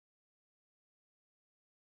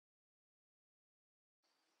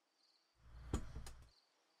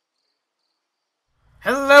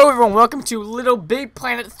Hello everyone, welcome to Little Big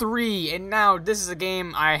Planet 3, and now this is a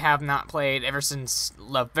game I have not played ever since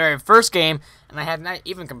the very first game, and I have not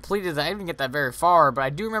even completed that. I didn't get that very far, but I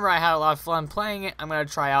do remember I had a lot of fun playing it. I'm going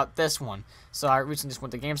to try out this one. So I recently just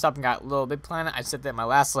went to GameStop and got Little Big Planet. I said that in my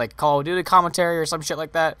last Call of Duty commentary or some shit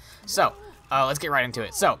like that. So, let's get right into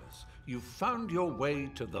it. So, you found your way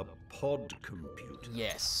to the pod computer.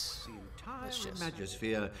 yes. The entire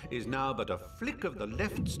Imagosphere is now but a flick of the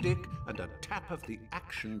left stick and a tap of the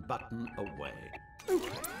action button away.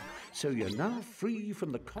 So you're now free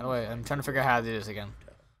from the... Oh wait, I'm trying to figure out how to do this again.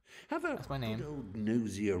 That's my name. Good old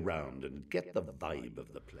nosy around and get the vibe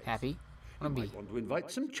of the place. Happy? I want to be. Want to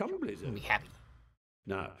invite some chumblies over. Be happy.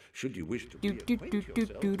 Now, should you wish to reacquaint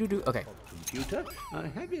yourself Okay. computer, I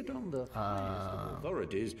have it on the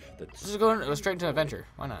authorities that... Let's go straight into adventure.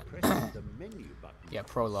 Why not? pressing the menu button. Yeah,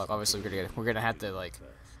 prologue. Obviously, we're gonna have to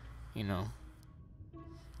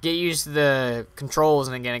get used to the controls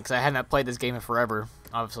and again, because I haven't played this game in forever.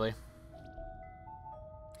 Obviously.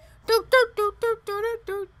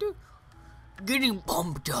 Getting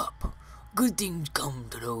pumped up. Good things come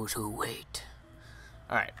to those who wait.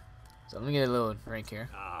 All right. So let me get a little drink here.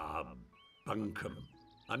 Ah, Bunkum.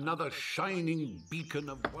 Another shining beacon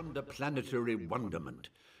of wonder-planetary wonderment.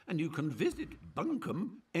 And you can visit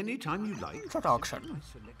Bunkum anytime you like. Introduction.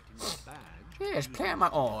 Yes, play on my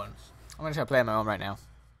own. I'm gonna try to play on my own right now.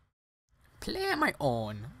 Play on my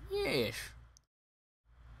own. Yes.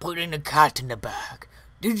 Putting the cat in the bag.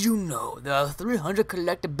 Did you know there are 300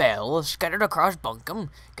 collectibles scattered across Bunkum?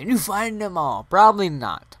 Can you find them all? Probably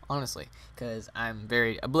not, honestly, because I'm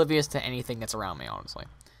very oblivious to anything that's around me, honestly.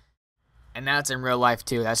 And that's in real life,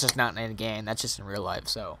 too. That's just not in a game. That's just in real life,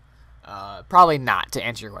 so probably not, to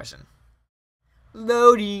answer your question.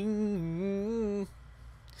 Loading.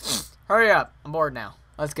 Hurry up. I'm bored now.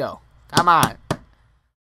 Let's go. Come on.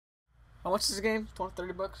 How much is this game? 20,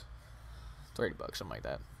 30 bucks? 30 bucks, something like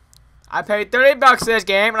that. I paid 30 bucks for this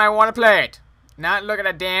game and I want to play it. Not look at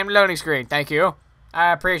a damn loading screen. Thank you.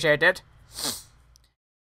 I appreciate it.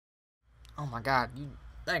 Oh my god.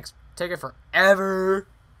 Thanks. Take it forever.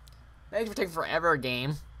 Thanks for taking forever,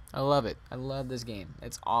 game. I love it. I love this game.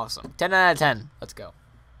 It's awesome. 10 out of 10. Let's go.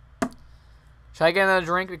 Should I get another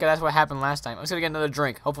drink? Because that's what happened last time. I'm just going to get another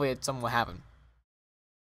drink. Hopefully something will happen.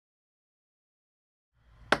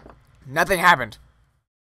 Nothing happened.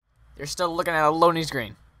 You're still looking at a loading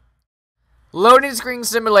screen. Loading Screen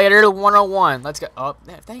Simulator 101. Let's go. Oh,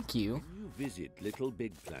 thank you. When you visit Little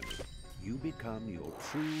Big Planet, you become your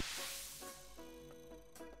true...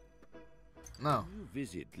 No. When you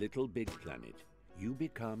visit Little Big Planet, you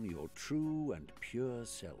become your true and pure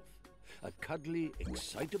self. A cuddly,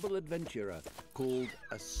 excitable adventurer called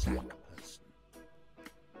a sack person.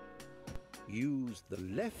 Use the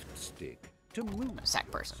left stick to move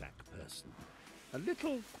Sack person. Sack person. A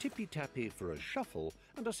little tippy-tappy for a shuffle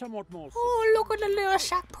and a somewhat more... Oh, look at the little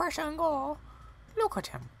sack person go. Look at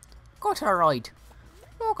him. Go to the right.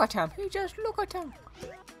 Look at him. Look at him.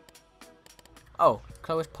 Oh,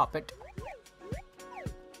 close puppet.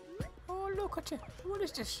 Oh, look at it. What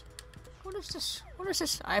is this? What is this? What is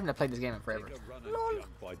this? I haven't played this game in forever. Jump,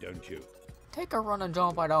 why don't you? Take a run and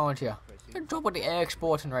jump, why don't you? You jump with the egg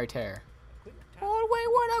sporting right here. Oh, wait,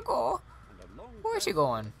 where'd I go? Where's he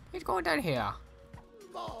going? He's going down here.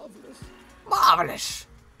 Marvelous. Marvelous.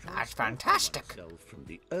 That's fantastic. From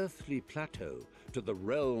the earthly plateau to the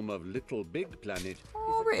realm of Little Big Planet.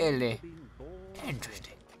 Oh, really?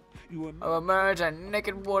 Interesting. You Emerge a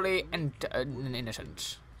naked, woolly, and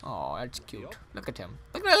innocence. Oh, that's cute. Look at him.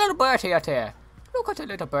 Look at the little birdie out there. Look at the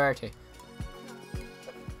little birdie.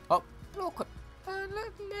 Oh, look at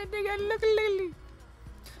Lily.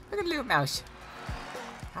 Look at the little mouse.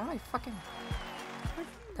 How do I fucking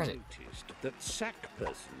press it? noticed that sack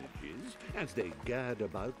personages, as they gad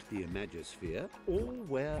about the Imagosphere, all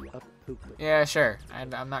wear a polka. Yeah, sure.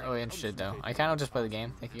 I'm not really interested though. I kind of just play the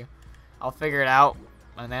game. Thank you. I'll figure it out,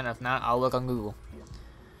 and then if not, I'll look on Google.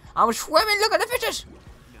 I'm swimming. Look at the fishes.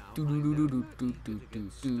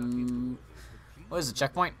 What is the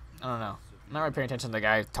checkpoint? I don't know. I'm not really paying attention to the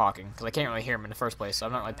guy talking because I can't really hear him in the first place, so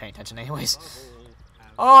I'm not really paying attention anyways.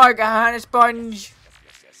 Oh, I got a sponge.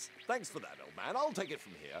 Yes. Thanks for that, old man. I'll take it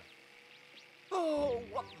from here. Oh,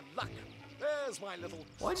 what luck. There's my little...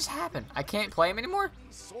 What just happened? I can't play him anymore?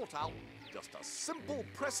 Sort out. Just a simple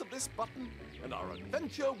press of this button, and our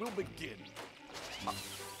adventure will begin.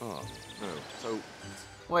 Oh, no. So...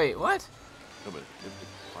 Wait, what? No, but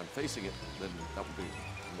if I'm facing it, then that would be...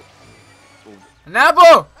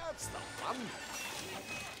 Nabu! That's the fun.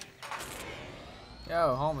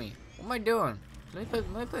 Yo, homie. What am I doing? Let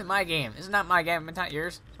me play my game. This is not my game. It's not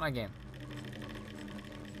yours. It's my game.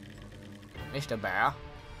 Mr. Bear.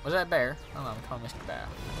 Was that Bear? I don't know, I'm calling Mr. Bear.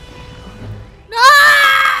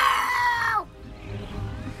 No!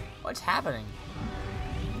 What's happening?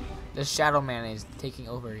 The Shadow Man is taking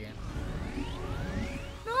over again.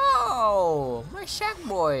 No! My Shack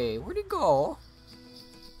Boy! Where'd he go?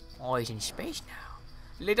 Oh, he's in space now.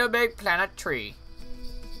 Little Big Planet Tree.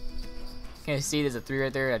 Can you see there's a 3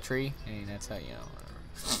 right there, a tree? And that's how you know.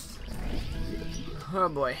 Oh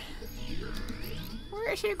boy.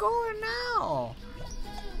 Where is she going now?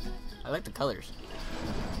 I like the colors.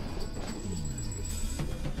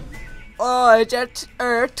 Oh, it's at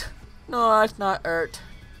Earth. No, it's not Earth.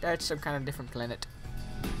 That's some kind of different planet.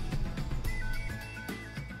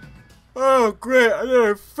 Oh, great. I got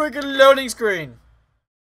a freaking loading screen.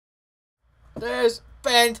 This is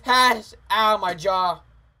fantastic. Ow, my jaw.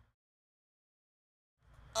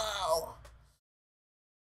 Ow.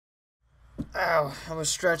 Ow. I was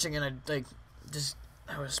stretching and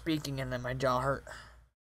I was speaking and then my jaw hurt.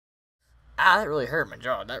 Ah, that really hurt my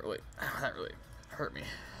jaw. That really hurt me.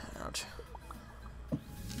 Ouch.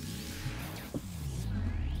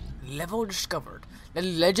 Level discovered. The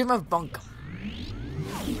Legend of Bunkum.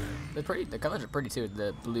 They're pretty. The colors are pretty too.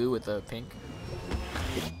 The blue with the pink.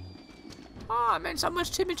 Oh, man, so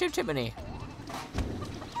much chimney.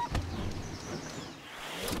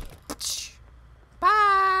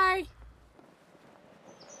 Bye.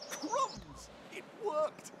 Crumbs! It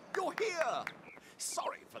worked! You're here!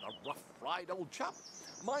 Sorry for the rough ride, old chap.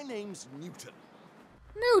 My name's Newton.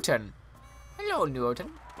 Newton. Hello,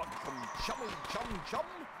 Newton. Bunkum chummy chum,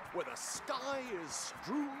 where the sky is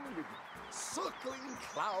strewn with circling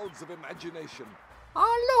clouds of imagination.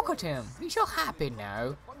 Oh, look at him. He's so happy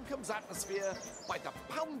now. Bunkum's atmosphere, by the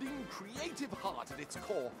pounding creative heart at its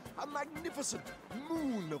core, a magnificent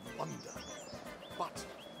moon of wonder. But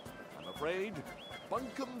I'm afraid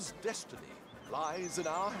Bunkum's destiny lies in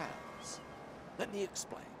our hands. Let me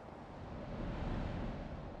explain.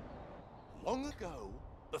 Long ago,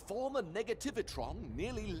 before the Negativitron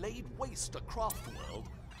nearly laid waste a craft world,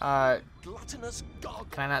 gluttonous gargoyles.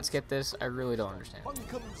 Can I not skip this? I really don't understand.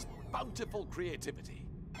 Bunkum's bountiful creativity.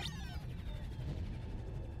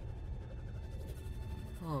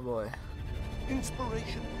 Oh boy.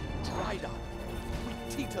 Inspiration dried up. We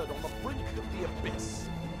teetered on the brink of the abyss.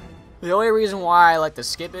 The only reason why I like to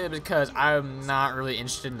skip it is because I'm not really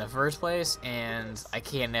interested in the first place, and I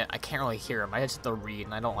can't really hear them. I just have to read,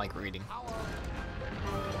 and I don't like reading.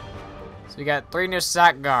 So we got 3 new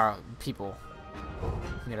Sackgar people.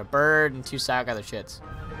 We got a bird and 2 Sack other shits.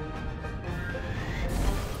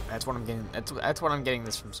 That's what I'm getting. That's what I'm getting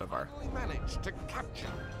this from so far. We managed to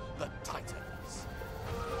capture the Titans.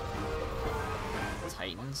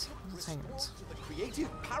 Titans? Titans. To the creative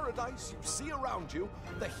paradise you see around you,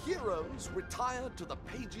 the heroes retired to the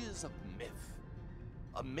pages of myth.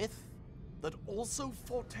 A myth that also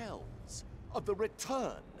foretells of the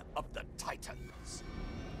return of the Titans.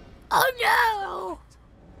 Oh no!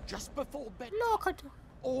 Just before bedtime, Look at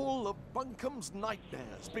all of Bunkum's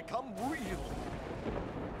nightmares become real.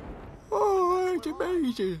 Oh, it's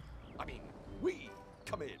amazing. I mean, we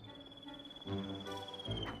come in.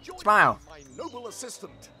 Join Smile. me, my noble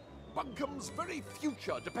assistant. Bunkum's very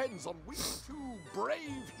future depends on we 2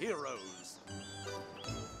 brave heroes.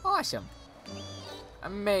 Awesome.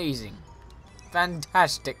 Amazing.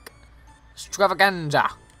 Fantastic. Extravaganza.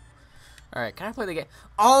 Alright, can I play the game?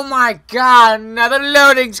 Oh my god, another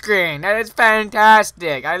loading screen! That is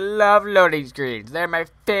fantastic! I love loading screens. They're my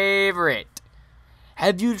favorite.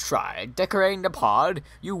 Have you tried decorating the pod?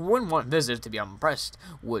 You wouldn't want visitors to be impressed,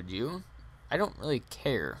 would you? I don't really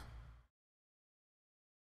care.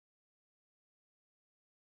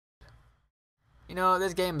 You know,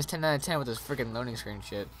 this game is 10 out of 10 with this freaking loading screen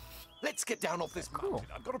shit. Let's get down off this mountain.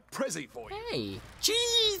 I've got a present for you. Hey,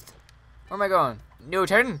 jeez! Where am I going?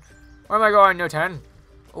 Newton? Where am I going, Newton?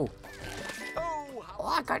 Oh. Oh,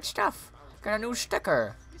 I got stuff. Got a new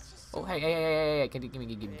sticker. Oh, hey. Give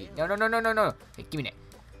me. No. Hey, give me that.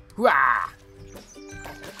 Hooah!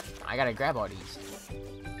 I gotta grab all these.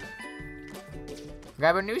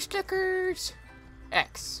 Grab a new stickers.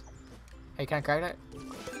 X. Hey, can I grab that?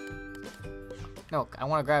 No, I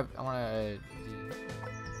wanna grab, Can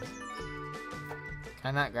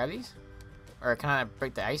I not grab these? Or can I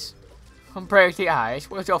break the ice? Break the ice.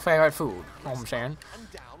 What's your favorite food? Know what I'm saying?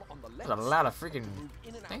 There's a lot of freaking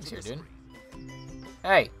things here, dude.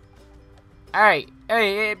 Hey,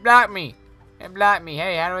 it blocked me.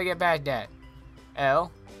 Hey, how do I get past that? L?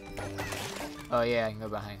 Oh yeah, I can go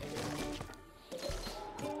behind it.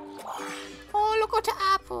 Oh, look at the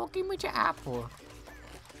apple. Give me the apple.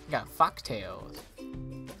 Got foxtails.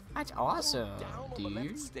 That's awesome,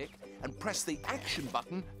 dude. and press the action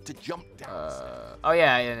button to jump down. Oh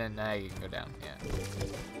yeah, and now you can go down. Yeah.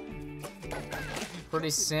 Pretty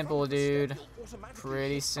simple, dude.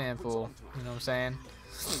 Pretty simple. You know what I'm saying?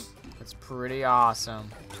 That's pretty awesome.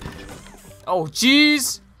 Oh,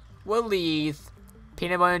 jeez! Willith.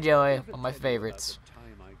 Peanut butter and jelly, one of my favorites.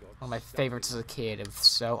 One of my favorites as a kid. It was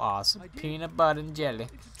so awesome. Peanut butter and jelly.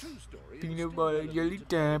 Peanut butter, jelly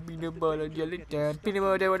time. Peanut butter, jelly time. Peanut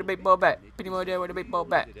butter with a baseball bat. Peanut butter with a baseball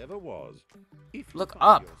bat. Look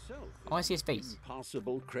up. I want to see his face.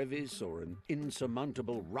 Impassable crevice or an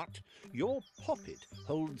insurmountable rut, your poppet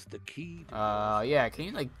holds the key to Yeah, can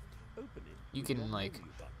you, like, open it. you can, like,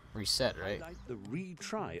 reset, right? Highlight the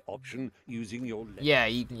retry option using your left Yeah,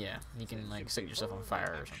 you can, like, set yourself on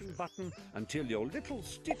fire or action something. button until your little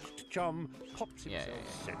sticked chum pops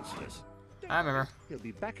himself senseless. I remember. He'll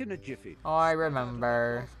be back in a jiffy. I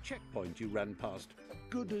remember. Checkpoint you ran past,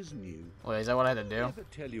 good as new. Wait, is that what I had to do? Ever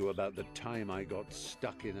tell you about the time I got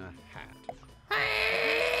stuck in a hat?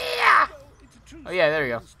 It's a true Oh yeah, there we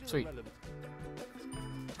go. story, still Sweet. relevant.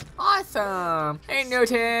 Awesome. Hey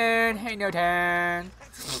Newton. Hey Newton.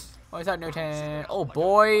 What's up, Newton? Oh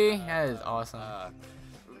boy, that is awesome.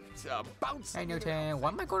 Bounce. Hey Newton, why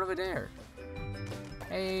am I going over there?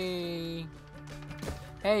 Hey.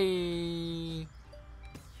 Hey.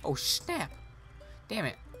 Oh snap. Damn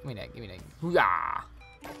it. Give me that. Give me that. Hoo-yah.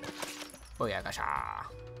 Oh yeah, gotcha.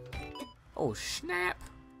 Oh snap.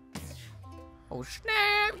 Oh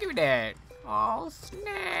snap. Give me that. Oh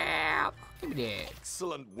snap. Give me that.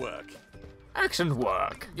 Excellent work. Excellent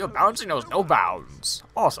work. Your bouncing knows no bounds.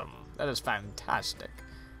 Awesome. That is fantastic.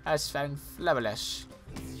 That's fan-flabulous.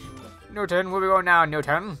 Newton, where we going now,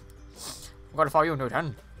 Newton? I'm gonna follow you,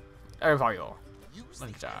 Newton. There we follow you. Use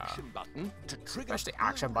the action button to trigger. Press the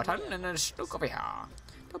action button and then look over here.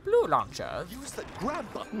 The blue launcher. Use the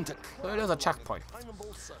grab button to So there's a checkpoint.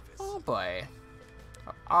 climbable surface. Oh boy.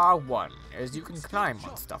 R1 is you can climb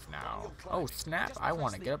on stuff now. Oh snap, I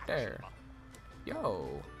want to get up there. Yo,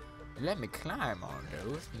 let me climb on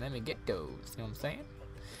those. Let me get those. You know what I'm saying?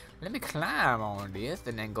 Let me climb on this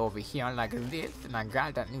and then go over here like this. And I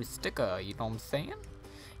got that new sticker. You know what I'm saying?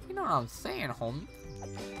 You know what I'm saying, homie?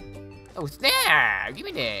 Oh snap! Give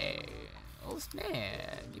me that. Oh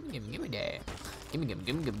snap! Give me that. Give me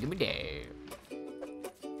that.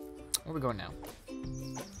 Where we going now?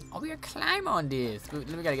 Oh, we gotta climb on this.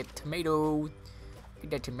 Then we gotta get tomatoes.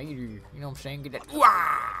 Get that tomato. You know what I'm saying? Get that. Wah!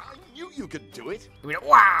 I knew you could do it. Give me that.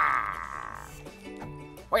 Wah!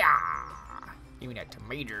 Oh yeah! Give me that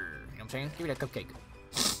tomato. You know what I'm saying? Give me that cupcake.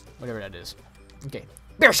 Whatever that is. Okay.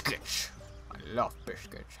 Biscuits. I love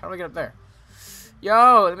biscuits. How do I get up there?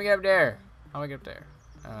 Yo, let me get up there. How do I get up there?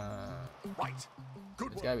 Right. Good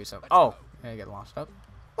There's work. gotta be something. Oh, I get launched up.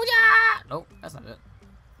 Oh yeah! Nope, that's not it.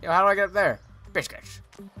 Yo, how do I get up there? Biscuits.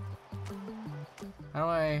 How do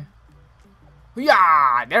I?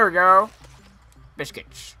 Yeah, there we go.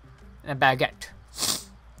 Biscuits and a baguette.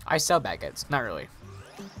 I sell baguettes, not really,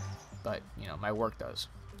 but you know my work does.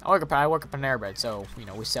 I work at Panera Bread, so you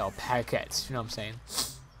know we sell baguettes. You know what I'm saying?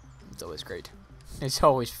 It's always great. It's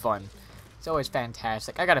always fun. It's always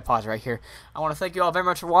fantastic. I gotta pause right here. I want to thank you all very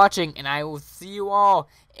much for watching, and I will see you all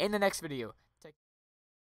in the next video.